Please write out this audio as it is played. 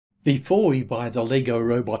Before we buy the Lego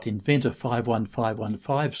Robot Inventor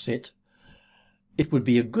 51515 set, it would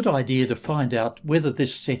be a good idea to find out whether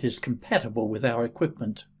this set is compatible with our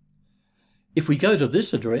equipment. If we go to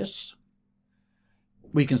this address,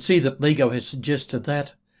 we can see that Lego has suggested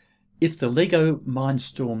that if the Lego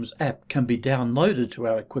Mindstorms app can be downloaded to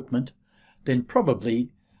our equipment, then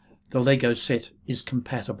probably the Lego set is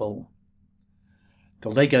compatible. The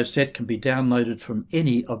Lego set can be downloaded from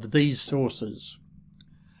any of these sources.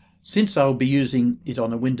 Since I'll be using it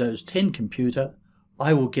on a Windows 10 computer,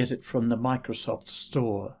 I will get it from the Microsoft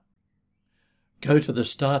Store. Go to the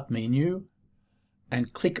Start menu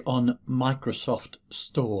and click on Microsoft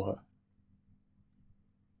Store.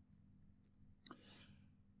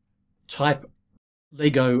 Type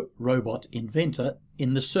Lego Robot Inventor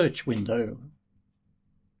in the search window.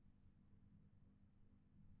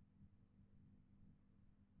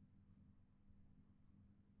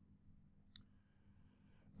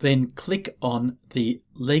 Then click on the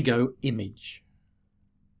Lego image.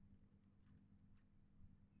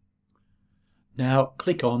 Now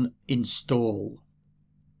click on Install.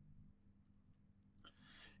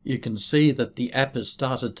 You can see that the app has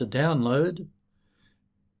started to download.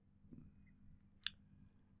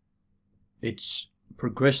 It's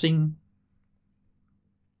progressing.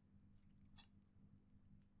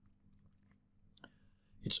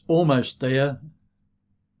 It's almost there.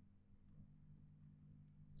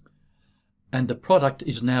 And the product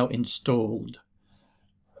is now installed.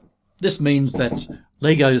 This means that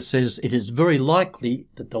Lego says it is very likely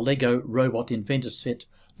that the Lego Robot Inventor set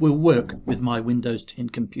will work with my Windows 10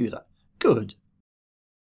 computer. Good.